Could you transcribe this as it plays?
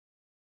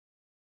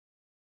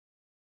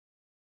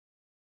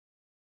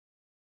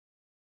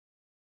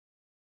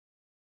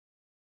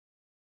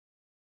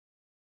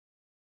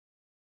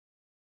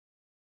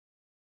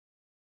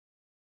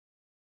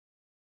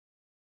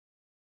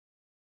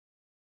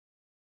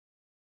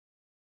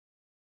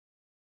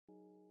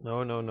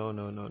No, no, no,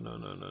 no, no, no,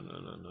 no, no, no,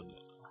 no, no.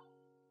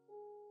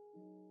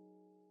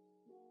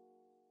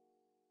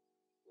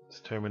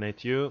 Let's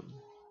terminate you.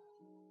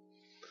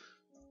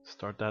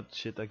 Start that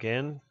shit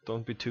again.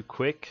 Don't be too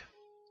quick.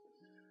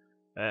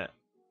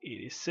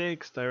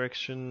 86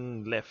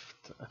 direction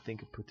left. I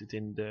think I put it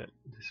in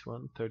this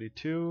one.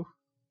 32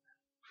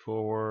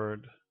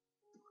 forward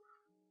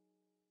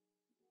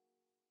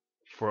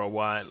for a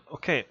while.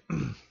 Okay.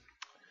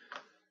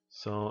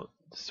 So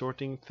the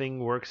sorting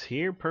thing works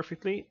here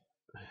perfectly,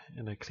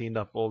 and I cleaned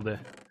up all the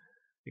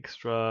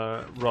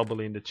extra rubble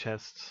in the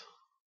chests.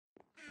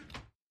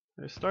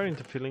 They're starting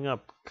to filling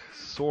up,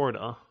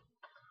 sorta,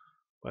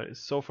 but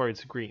so far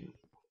it's green.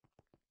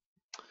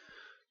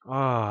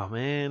 Ah,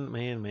 man,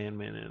 man, man,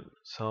 man, man.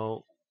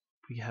 So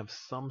we have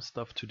some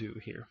stuff to do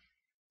here.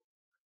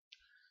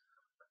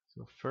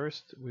 So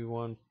first we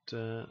want,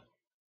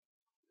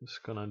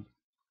 just gonna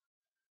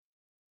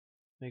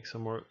make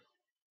some more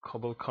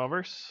cobble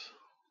covers.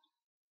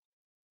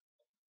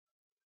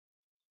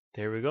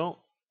 There we go.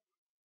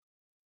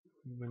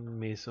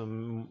 Made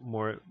some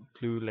more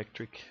blue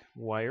electric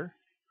wire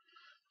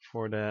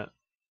for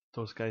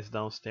those guys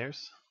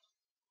downstairs.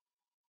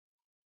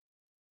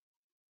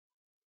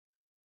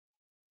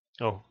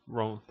 Oh,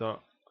 wrong. The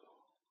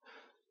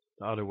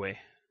other way.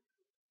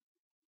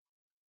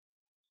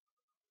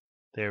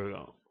 There we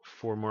go.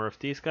 4 more of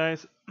these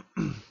guys.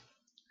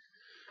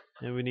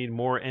 And we need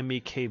more ME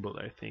cable,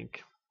 I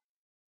think.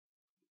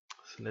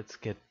 So let's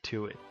get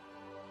to it.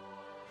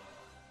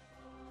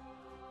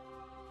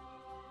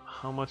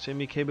 How much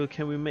ME cable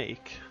can we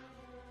make?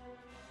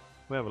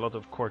 We have a lot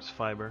of quartz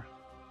fiber.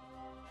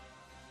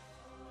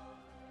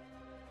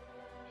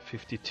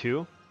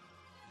 52.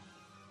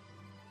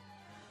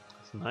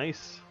 That's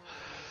nice.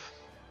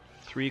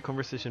 3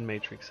 conversation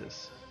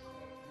matrices.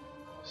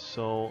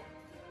 So,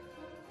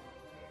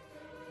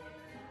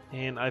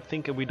 and I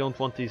think we don't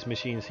want these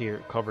machines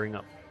here covering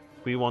up.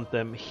 We want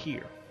them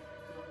here.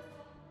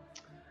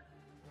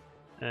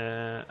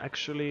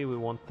 Actually, we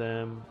want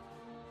them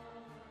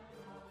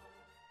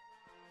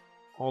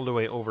all the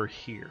way over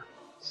here,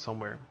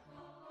 somewhere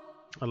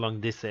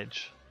along this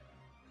edge.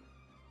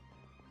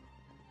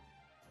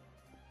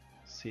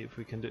 See if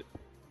we can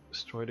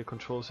destroy the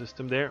control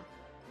system there.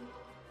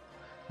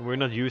 We're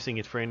not using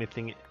it for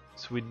anything,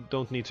 so we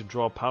don't need to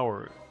draw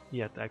power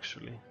yet,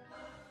 actually.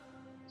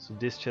 So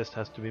this chest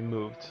has to be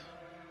moved.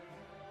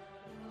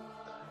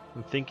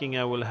 I'm thinking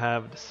I will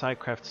have the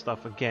Psycraft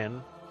stuff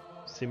again,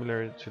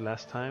 similar to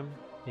last time,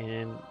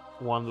 in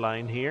one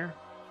line here,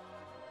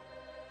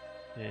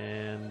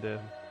 and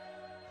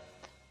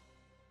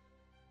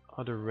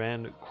other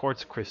random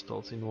quartz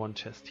crystals in one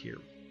chest here,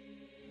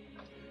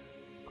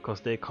 because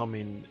they come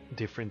in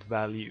different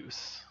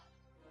values,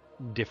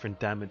 different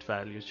damage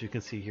values. You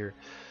can see here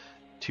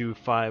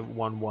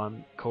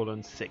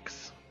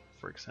 2511:6,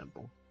 for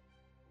example.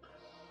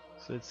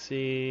 So let's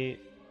see,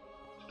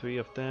 3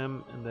 of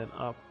them, and then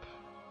up.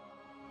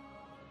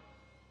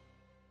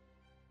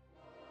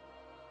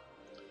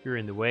 You're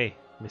in the way,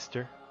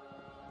 mister.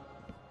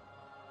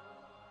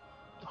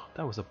 Oh,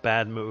 that was a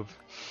bad move.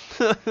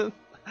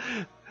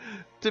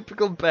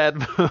 Typical bad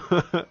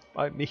move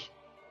by me.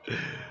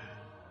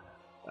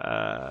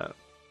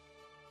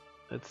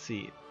 Let's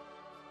see.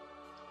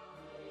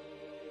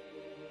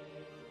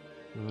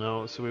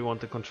 No, so we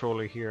want the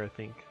controller here, I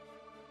think.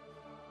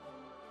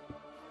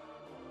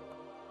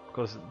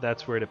 Because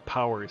that's where the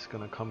power is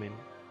gonna come in.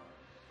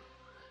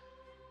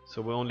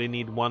 So we only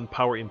need 1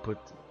 power input,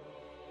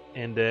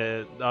 and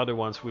the other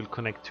ones will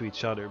connect to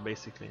each other,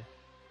 basically.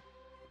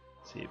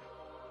 Let's see.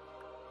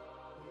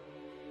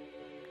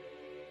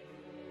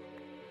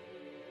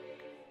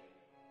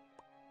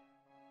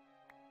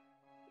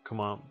 Come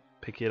on,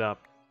 pick it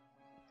up.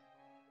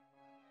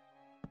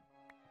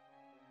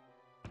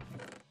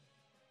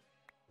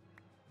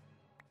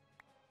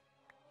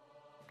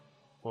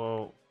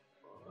 Whoa,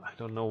 I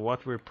don't know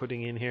what we're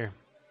putting in here,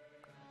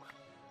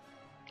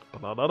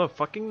 but a lot of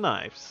fucking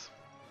knives.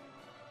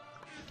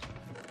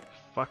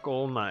 Fuck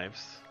all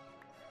knives.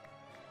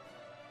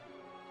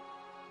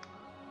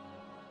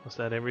 Was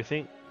that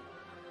everything?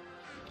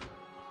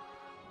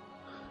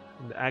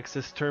 In the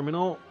access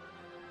terminal.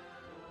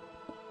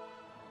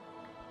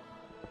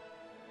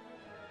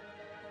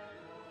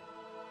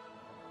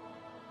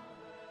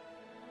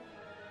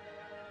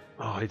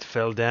 Oh, it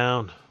fell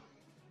down.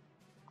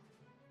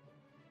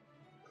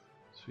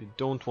 So we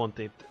don't want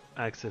it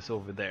access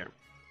over there.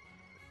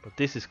 But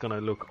this is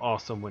gonna look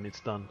awesome when it's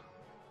done.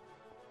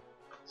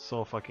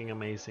 So fucking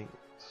amazing.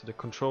 So the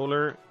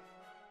controller,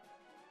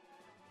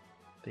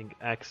 I think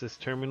access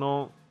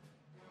terminal,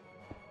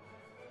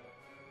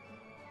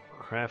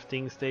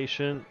 crafting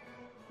station.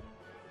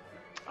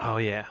 Oh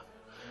yeah,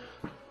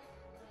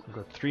 I've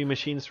got 3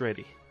 machines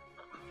ready.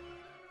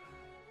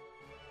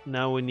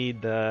 Now we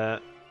need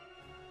the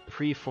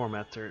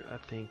pre-formatter, I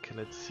think.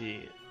 Let's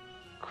see,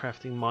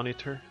 crafting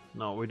monitor.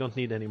 No, we don't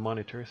need any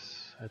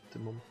monitors at the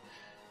moment,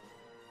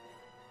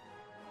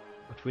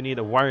 but we need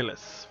a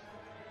wireless.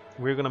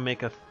 We're gonna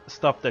make a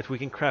stuff that we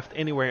can craft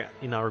anywhere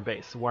in our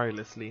base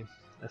wirelessly,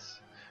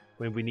 as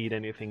when we need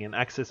anything and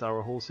access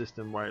our whole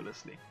system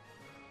wirelessly.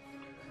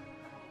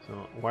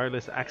 So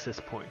wireless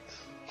access points.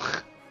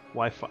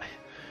 Wi-Fi.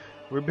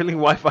 We're building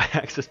Wi-Fi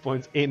access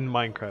points in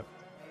Minecraft.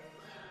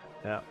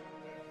 Yeah.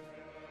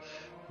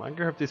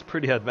 Minecraft is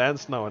pretty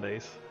advanced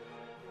nowadays.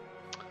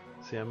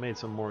 See, I made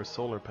some more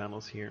solar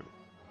panels here.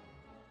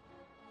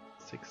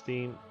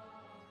 16.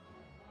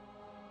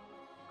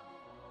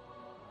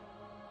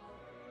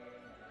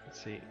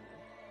 Let's see.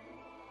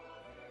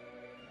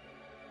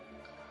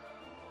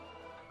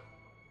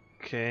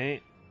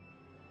 Okay.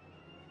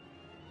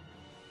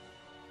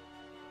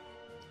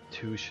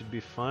 2 should be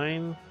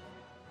fine.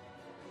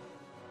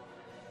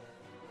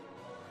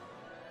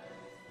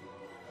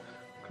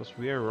 Because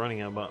we are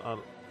running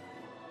out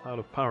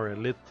of power a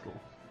little.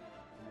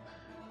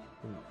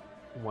 And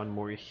 1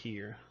 more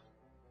here.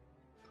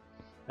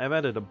 I've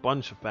added a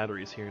bunch of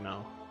batteries here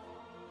now.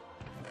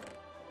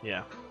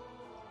 Yeah.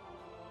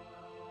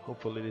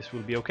 Hopefully this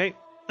will be okay.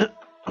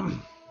 I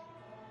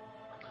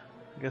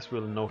guess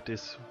we'll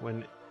notice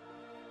when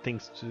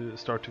things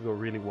start to go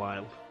really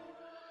wild.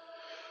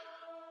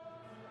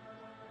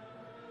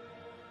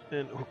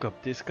 And hook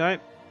up this guy.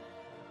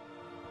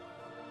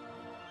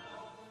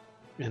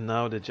 And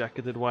now the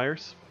jacketed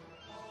wires.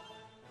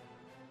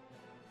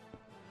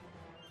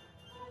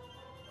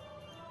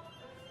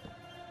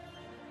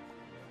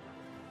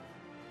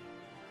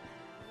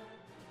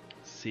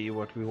 See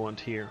what we want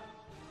here.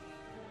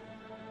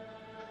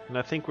 And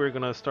I think we're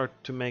gonna start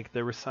to make the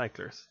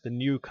recyclers, the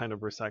new kind of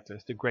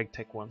recyclers, the Greg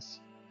Tech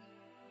ones.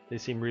 They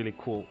seem really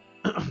cool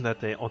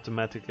that they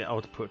automatically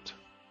output.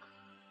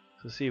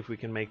 So see if we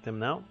can make them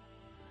now.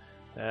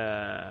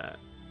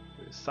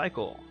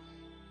 Recycle.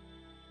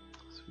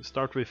 So we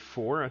start with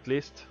 4 at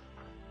least.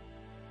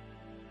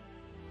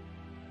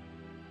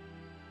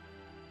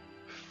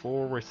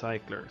 4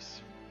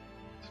 recyclers.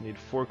 So we need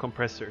 4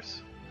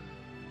 compressors.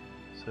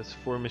 So that's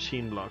 4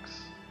 machine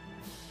blocks.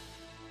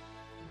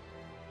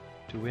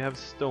 Do we have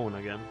stone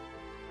again?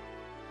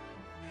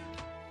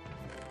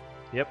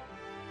 Yep.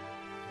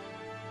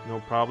 No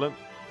problem.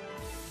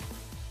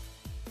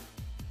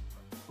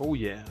 Oh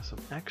yeah, some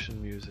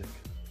action music.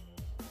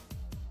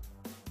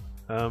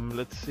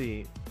 Let's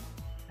see.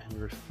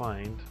 And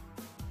refined.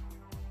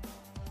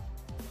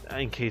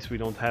 In case we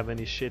don't have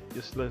any shit,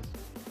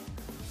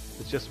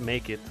 let's just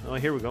make it. Oh,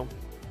 here we go.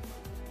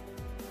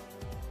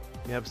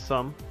 We have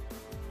some.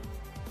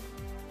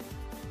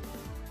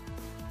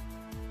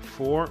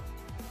 4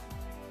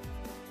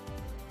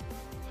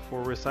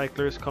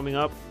 recyclers coming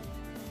up.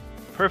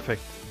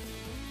 Perfect.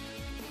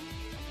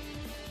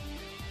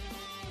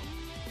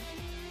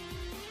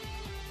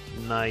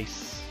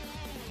 Nice.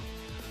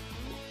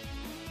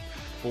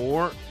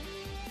 4.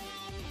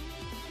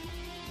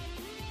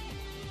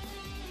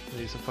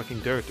 Need some fucking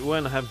dirt. Oh,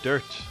 and I have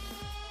dirt.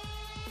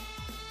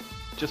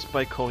 Just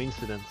by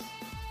coincidence.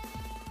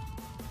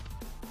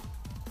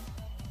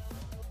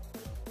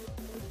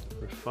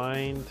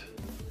 Refined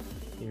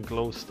in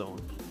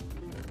glowstone.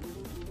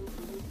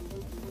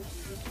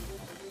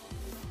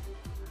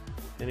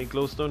 Any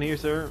glowstone here,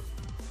 sir?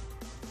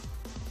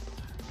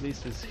 At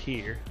least it's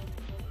here.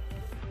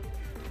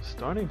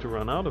 Starting to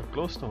run out of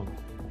glowstone.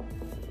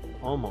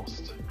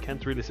 Almost.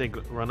 Can't really say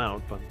run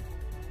out, but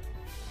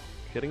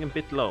getting a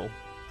bit low.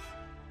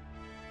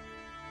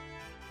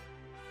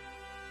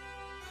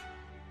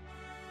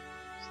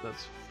 So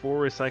that's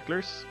 4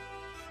 recyclers.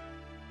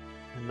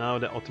 And now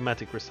the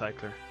automatic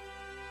recycler.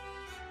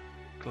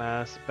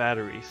 Glass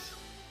batteries.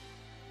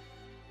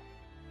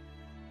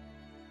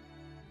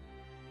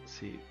 Let's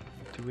see.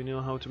 Do we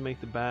know how to make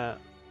the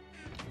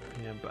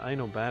Yeah, but I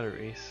know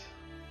batteries.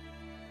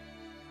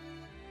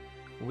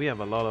 We have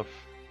a lot of...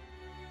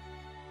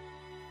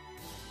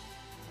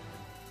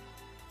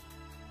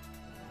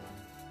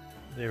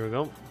 There we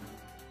go.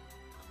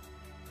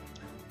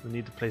 We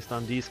need to place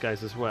down these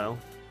guys as well.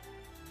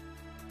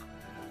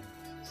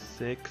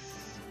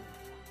 6.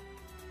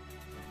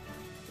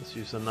 Let's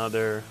use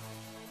another...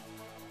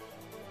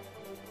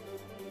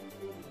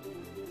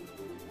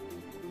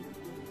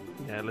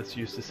 Yeah, let's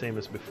use the same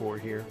as before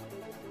here.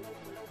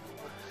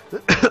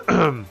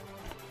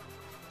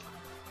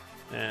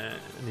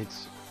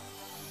 Needs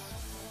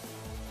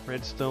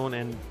redstone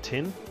and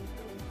tin.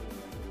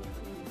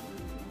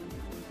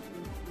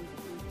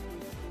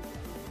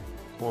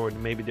 Or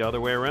maybe the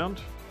other way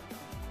around.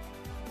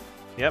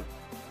 Yep.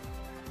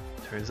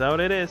 Turns out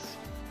it is.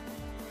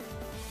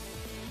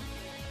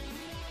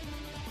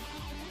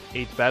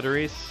 8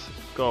 batteries.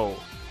 Go.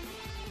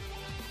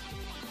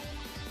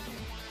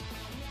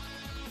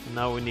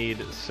 Now we need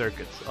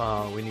circuits.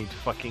 Oh, we need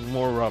fucking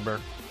more rubber.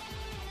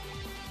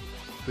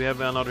 Do we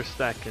have another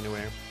stack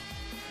anywhere?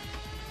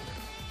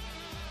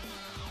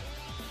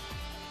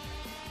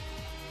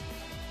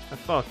 I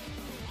thought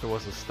there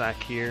was a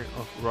stack here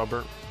of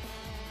rubber,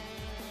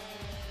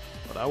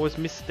 but I was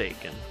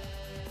mistaken.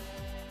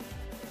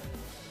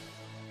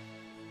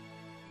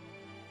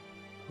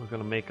 We're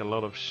gonna make a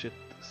lot of shit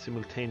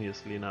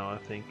simultaneously now, I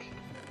think.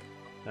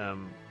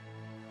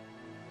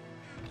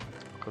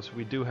 Because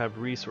we do have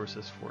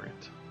resources for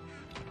it.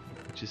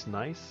 which is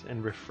nice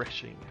and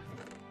refreshing.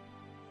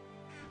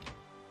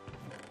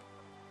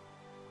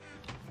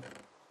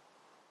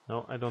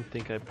 No, I don't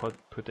think I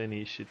put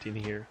any shit in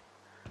here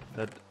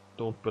that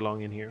don't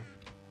belong in here.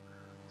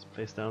 Let's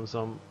place down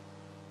some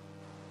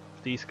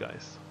of these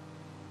guys.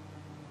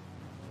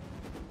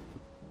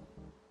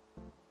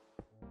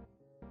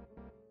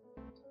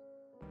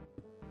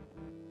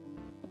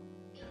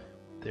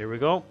 There we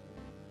go.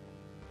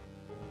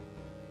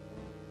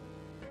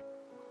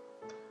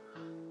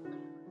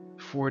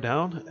 4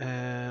 down.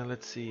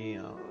 Let's see.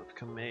 I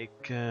can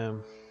make.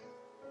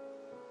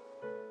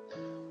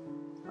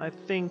 I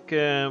think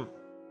I'll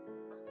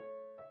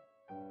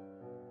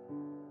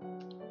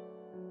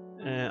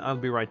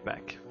be right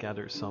back.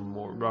 Gather some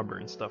more rubber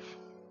and stuff.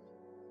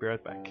 Be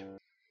right back.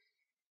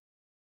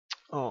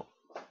 Oh,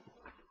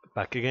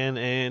 back again,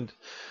 and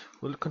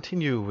we'll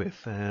continue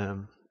with.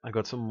 I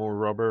got some more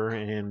rubber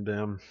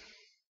and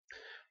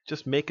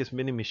just make as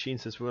many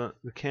machines as we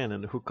can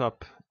and hook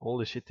up all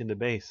the shit in the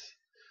base.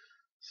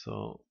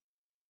 So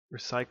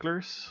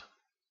recyclers.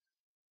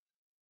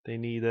 They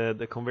need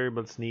the conveyor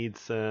belts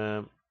needs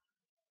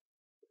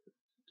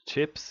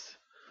chips.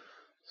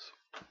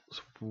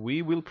 So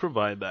we will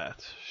provide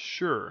that.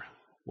 Sure,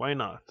 why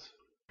not?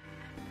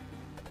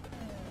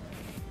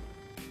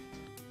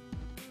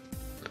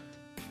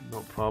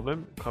 No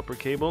problem. Copper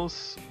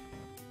cables,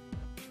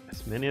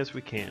 as many as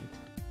we can.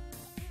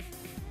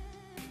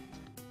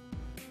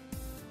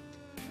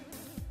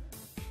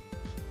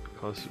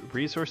 Because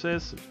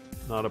resources,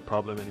 not a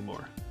problem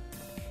anymore.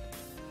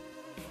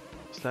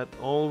 Is that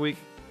all we...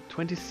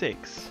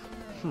 26?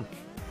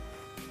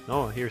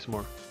 No, here's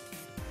more.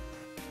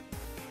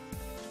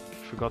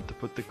 Forgot to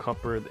put the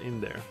copper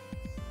in there.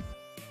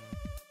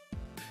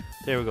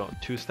 There we go,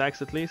 2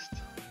 stacks at least.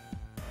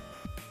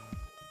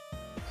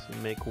 So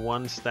make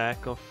 1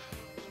 stack of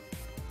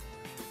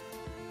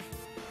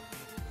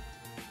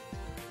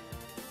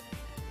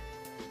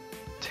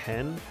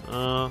 10.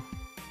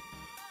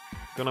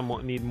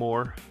 Gonna need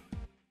more.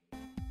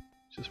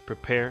 Just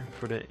prepare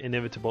for the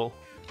inevitable.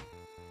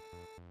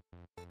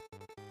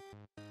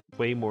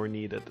 Way more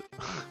needed,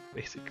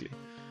 basically.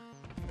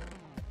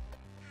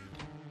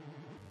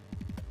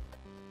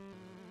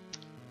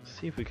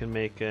 See if we can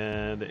make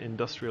the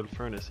industrial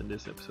furnace in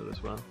this episode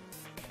as well.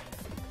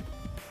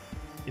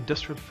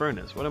 Industrial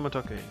furnace? What am I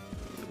talking?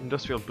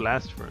 Industrial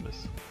blast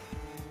furnace.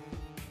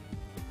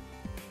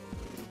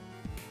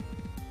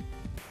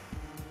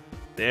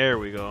 There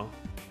we go.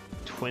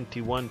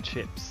 21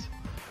 chips.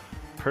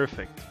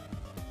 Perfect.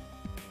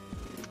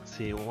 Let's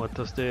see, what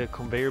does the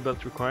conveyor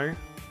belt require?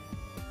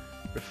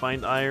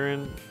 Refined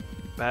iron,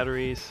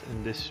 batteries,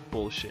 and this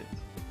bullshit.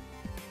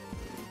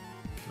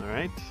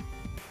 Alright.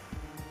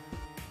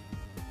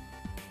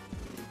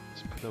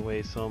 Let's put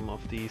away some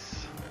of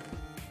these.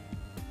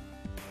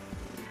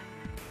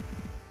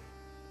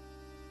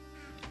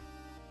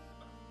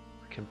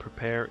 We can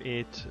prepare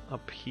it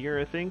up here,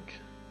 I think.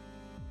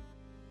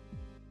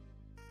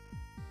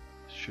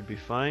 Should be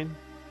fine.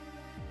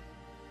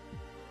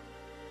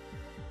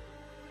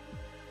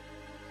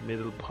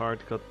 Middle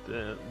part got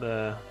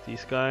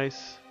these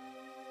guys.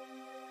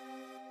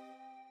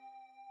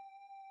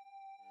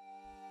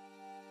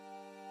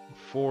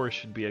 Four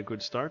should be a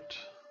good start.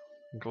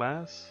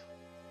 Glass.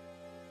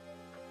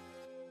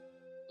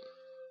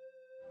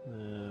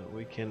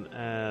 We can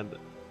add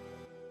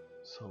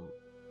some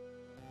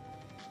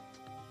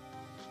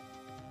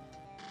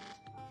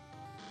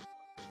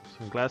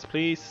glass,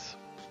 please.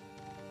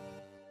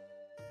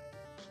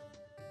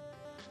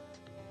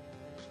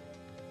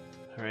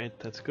 Alright,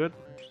 that's good.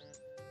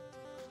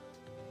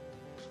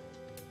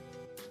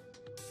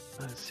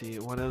 Let's see,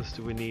 what else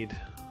do we need?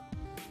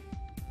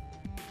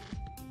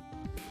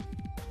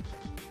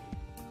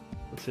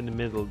 What's in the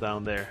middle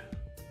down there?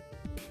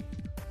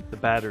 The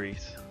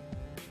batteries.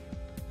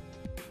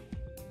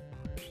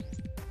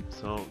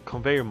 So,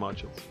 conveyor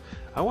modules.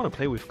 I want to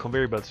play with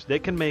conveyor belts. They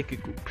can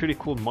make pretty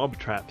cool mob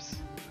traps.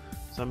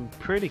 So I'm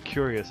pretty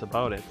curious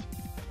about it.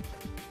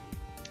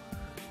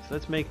 So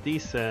let's make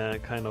these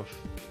kind of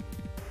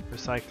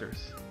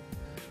recyclers.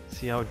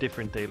 See how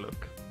different they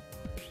look.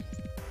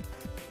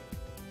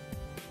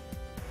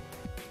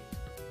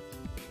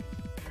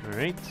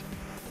 Alright.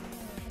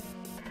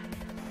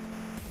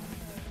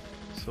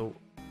 So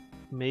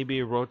maybe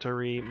a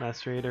rotary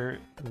macerator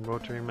and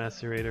rotary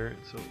macerator.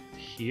 So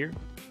here.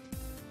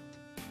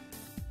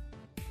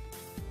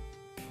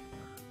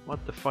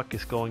 What the fuck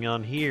is going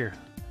on here?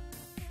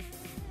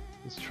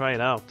 Let's try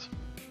it out.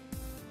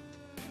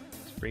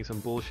 Let's bring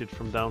some bullshit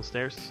from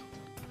downstairs.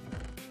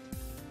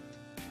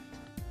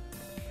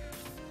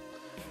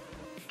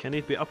 Can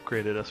it be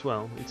upgraded as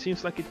well? It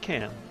seems like it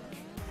can.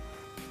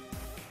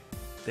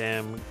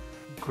 Damn,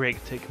 Greg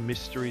Tech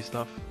mystery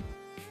stuff.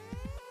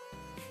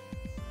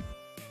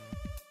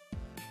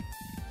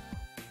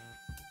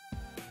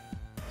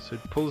 So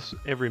it pulls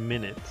every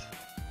minute.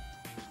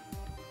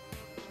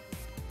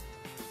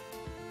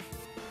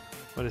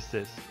 What is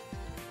this?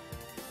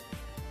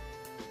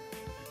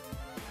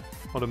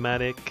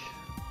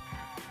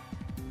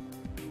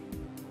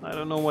 I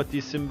don't know what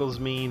these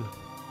symbols mean.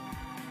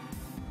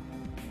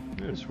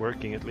 It's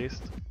working at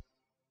least.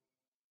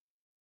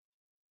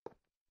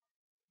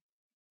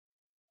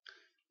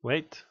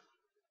 Wait.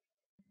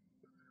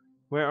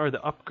 Where are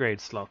the upgrade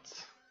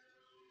slots?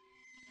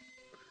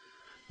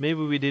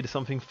 Maybe we did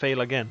something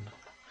fail again.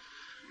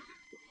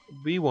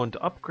 We want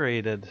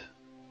upgraded.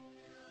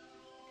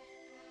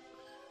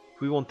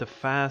 We want the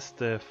fast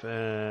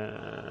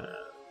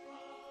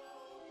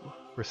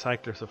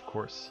recyclers, of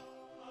course.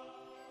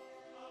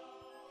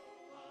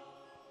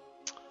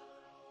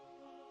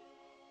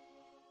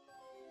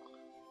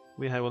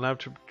 We'll have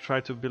to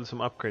try to build some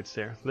upgrades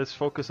there. Let's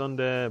focus on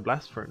the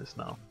blast furnace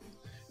now.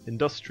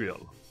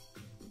 Industrial.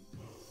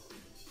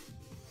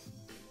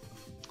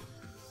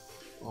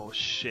 Oh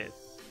shit.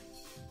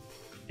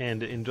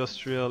 And the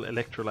industrial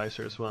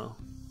electrolyzer as well.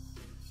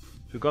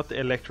 We got the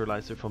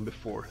electrolyzer from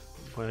before,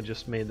 when I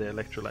just made the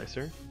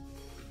electrolyzer.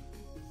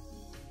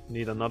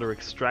 Need another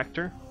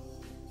extractor.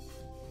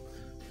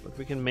 But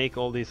we can make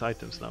all these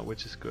items now,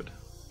 which is good.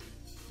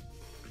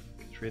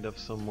 Get rid of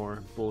some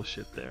more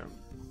bullshit there.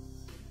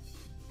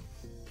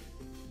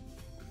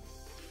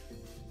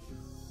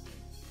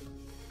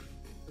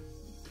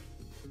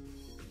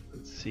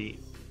 Let's see.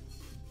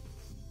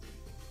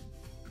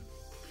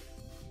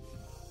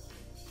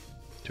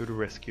 To the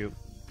rescue.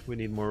 We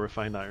need more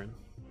refined iron.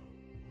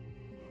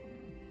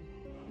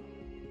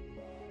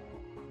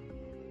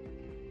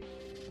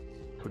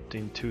 Put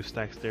in 2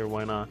 stacks there,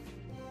 why not?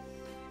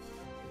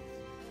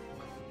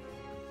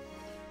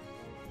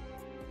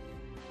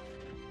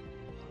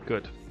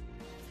 Good.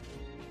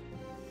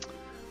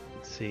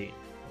 Let's see.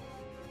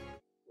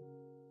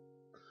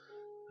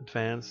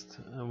 Advanced,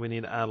 and we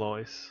need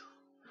alloys.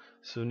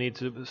 So we need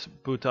to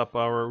boot up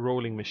our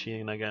rolling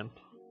machine again.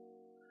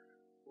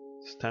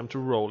 It's time to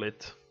roll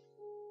it.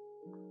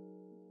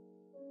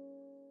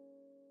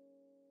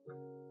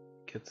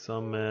 Get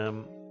some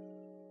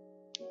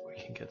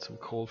we can get some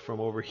coal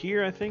from over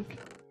here, I think.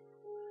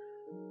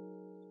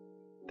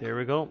 There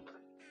we go.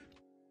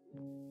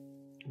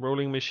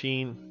 Rolling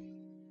machine.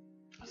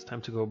 It's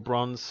time to go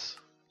bronze.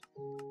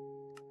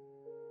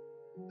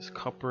 There's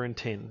copper and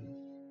tin.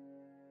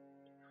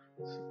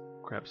 Let's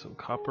grab some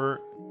copper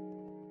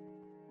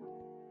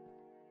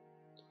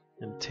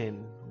and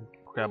tin.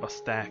 Grab a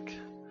stack.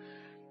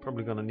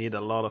 Probably gonna need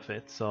a lot of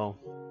it, so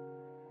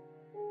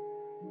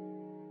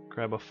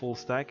grab a full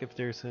stack if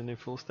there's any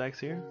full stacks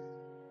here.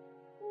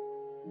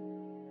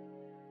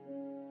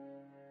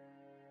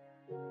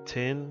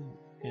 Tin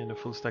and a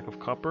full stack of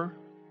copper.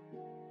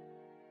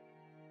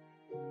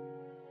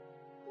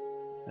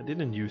 I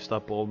didn't use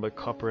up all the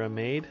copper I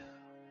made.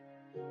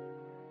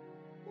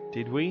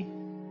 Did we?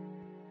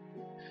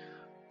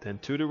 Then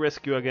to the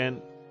rescue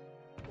again.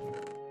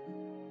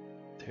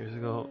 There we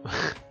go.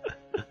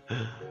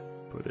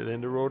 Put it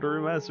in the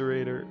rotary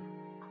macerator.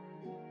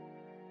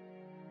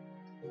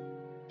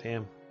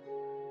 Damn.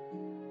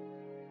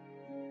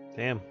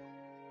 Damn.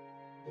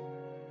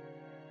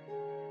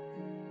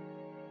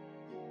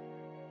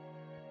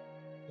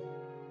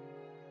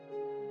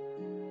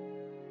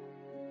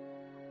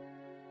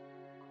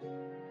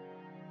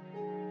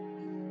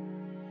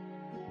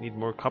 Need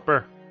more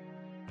copper.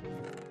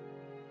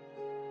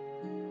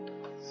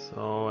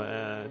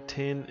 So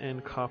tin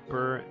and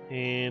copper,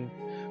 and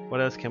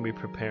what else can we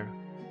prepare?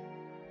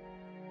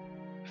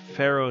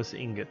 Ferrous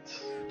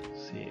ingots.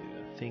 Let's see,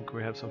 I think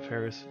we have some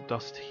ferrous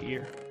dust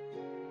here.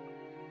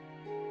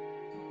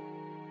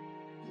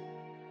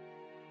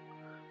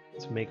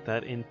 Let's make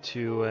that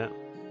into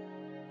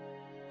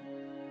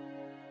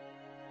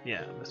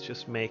yeah, let's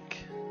just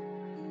make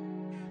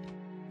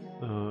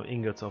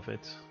ingots of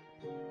it.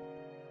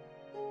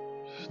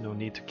 There's no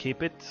need to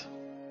keep it.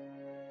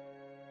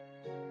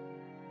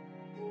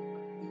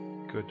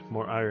 Good,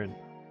 more iron.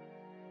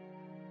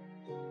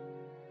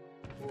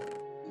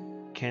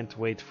 Can't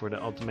wait for the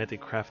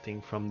automatic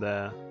crafting from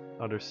the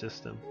other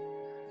system.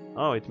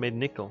 Oh, it made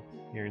nickel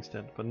here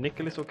instead, but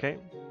nickel is okay.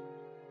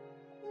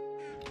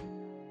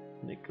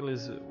 Nickel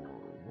is...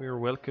 we're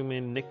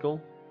welcoming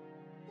nickel.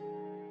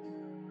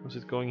 How's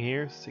it going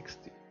here?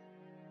 60.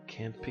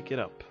 Can't pick it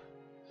up.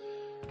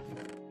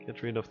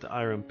 Get rid of the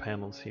iron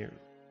panels here.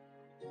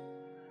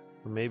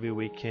 Or maybe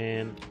we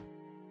can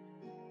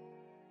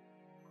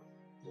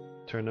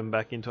turn them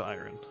back into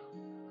iron.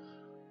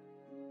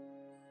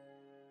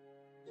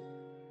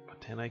 But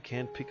then I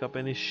can't pick up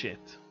any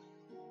shit.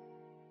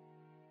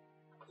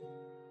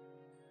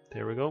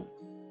 There we go.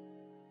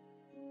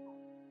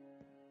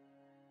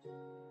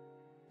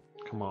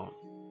 Come on.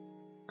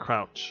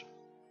 Crouch.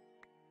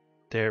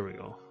 There we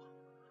go.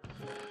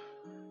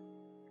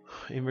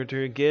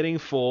 Inventory getting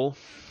full.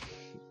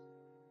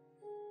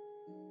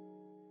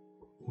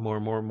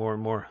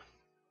 More.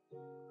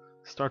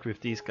 Start with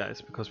these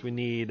guys because we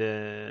need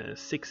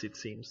 6, it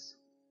seems.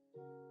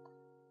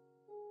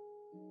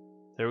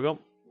 There we go.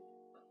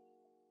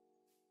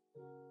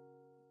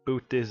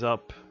 Boot this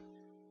up.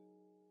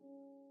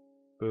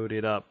 Boot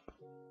it up.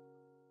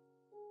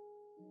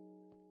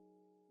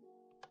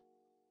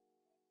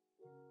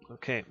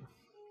 Okay.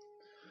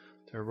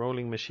 The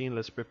rolling machine,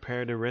 let's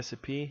prepare the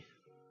recipe.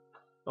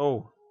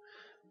 Oh,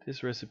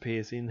 this recipe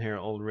is in here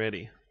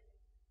already.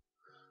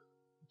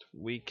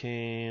 We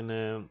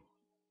can,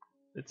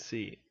 let's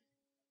see.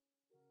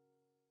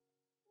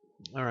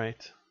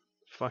 Alright,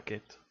 fuck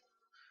it.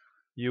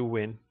 You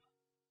win.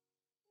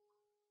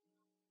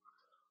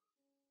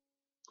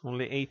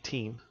 Only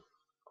 18.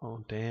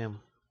 Oh damn.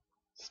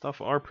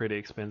 Stuff are pretty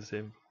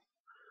expensive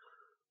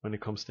when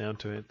it comes down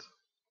to it.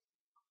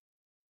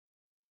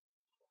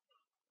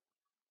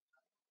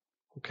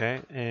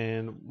 Okay,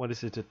 and what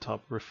is it at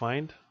top?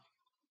 Refined?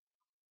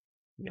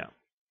 Yeah.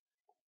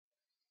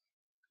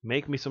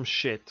 Make me some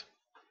shit.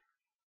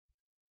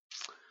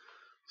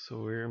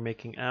 So we're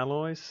making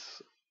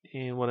alloys.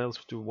 And what else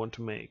do we want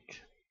to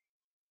make?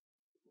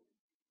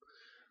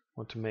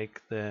 Want to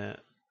make the...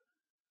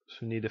 So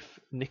we need a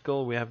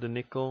nickel. We have the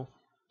nickel.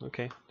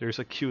 Okay, there's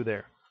a queue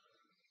there.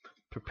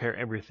 Prepare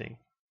everything.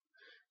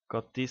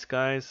 Got these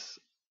guys.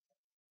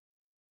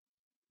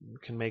 We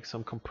can make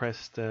some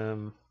compressed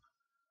 2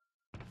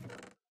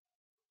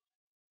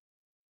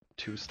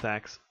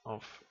 stacks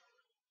of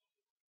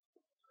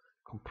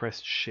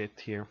compressed shit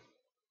here.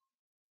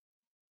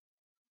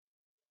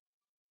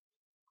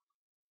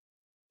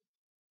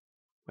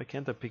 Why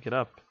can't I pick it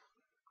up?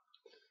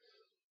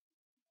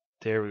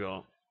 There we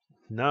go.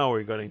 Now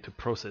we're going to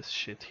process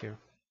shit here.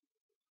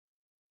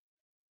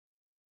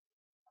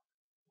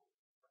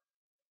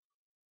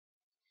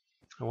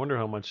 I wonder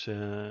how much...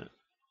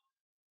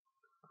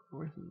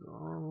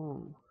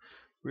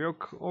 we're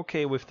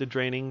okay with the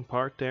draining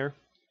part there.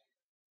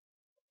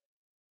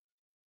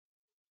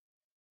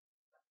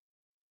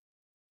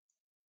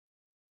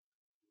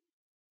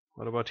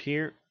 What about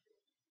here?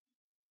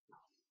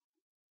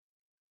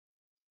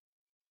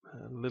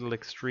 A little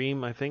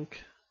extreme, I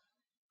think.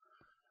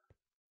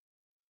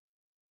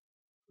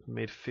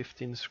 Made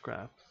 15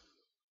 scrap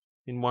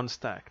in 1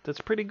 stack.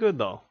 That's pretty good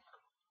though.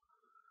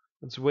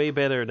 It's way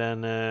better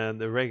than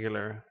the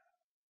regular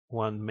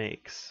one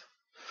makes.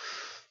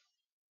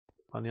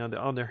 On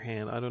the other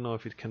hand, I don't know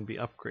if it can be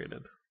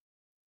upgraded.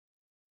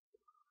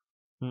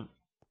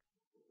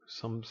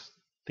 Some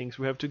things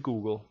we have to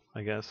Google,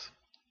 I guess.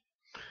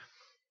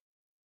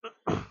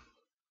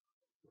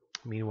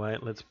 Meanwhile,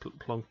 let's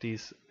plonk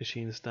these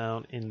machines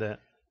down in the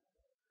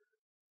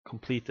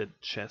completed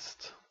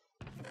chest.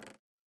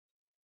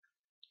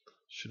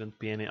 Shouldn't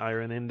be any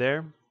iron in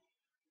there.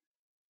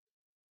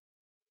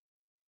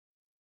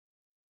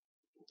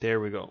 There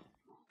we go.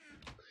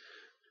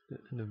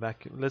 In the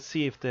vacuum. Let's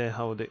see if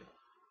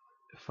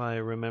if I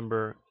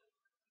remember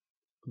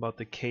about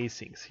the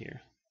casings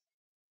here.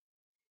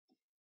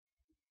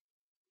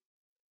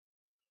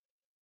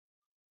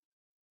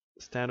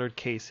 Standard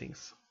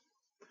casings.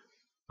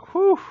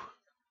 Whew!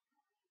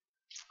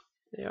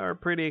 They are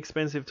pretty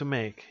expensive to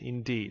make,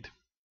 indeed.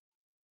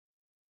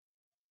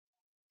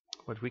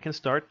 But we can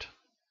start.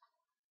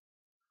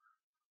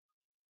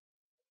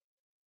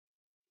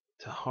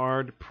 It's a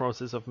hard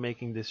process of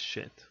making this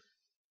shit.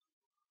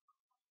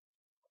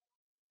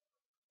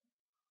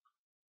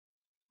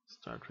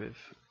 Start with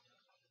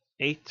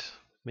 8,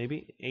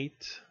 maybe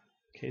 8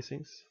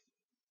 casings.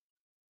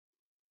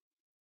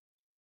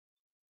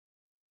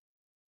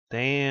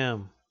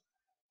 Damn.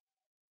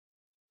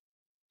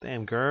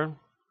 Damn, girl.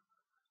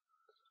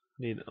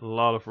 Need a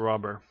lot of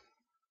rubber.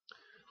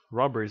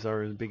 Rubber is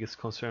our biggest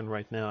concern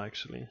right now,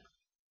 actually.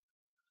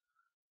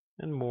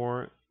 And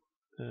more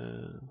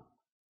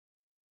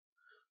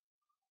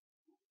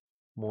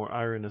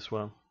iron as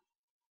well.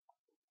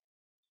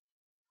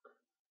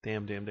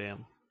 Damn.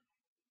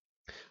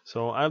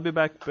 So I'll be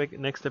back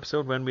next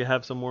episode when we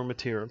have some more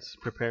materials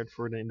prepared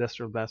for the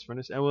industrial blast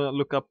furnace, and we'll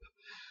look up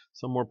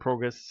some more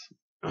progress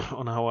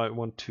on how I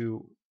want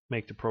to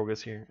make the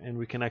progress here, and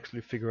we can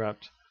actually figure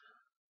out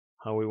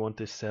how we want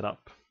this set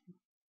up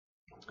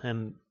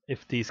and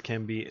if these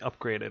can be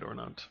upgraded or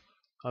not.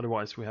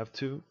 Otherwise we have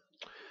to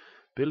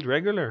build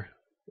regular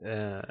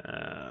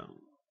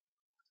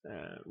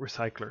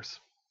recyclers.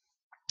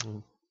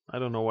 I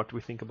don't know what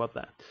we think about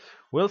that.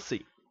 We'll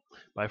see.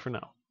 Bye for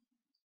now.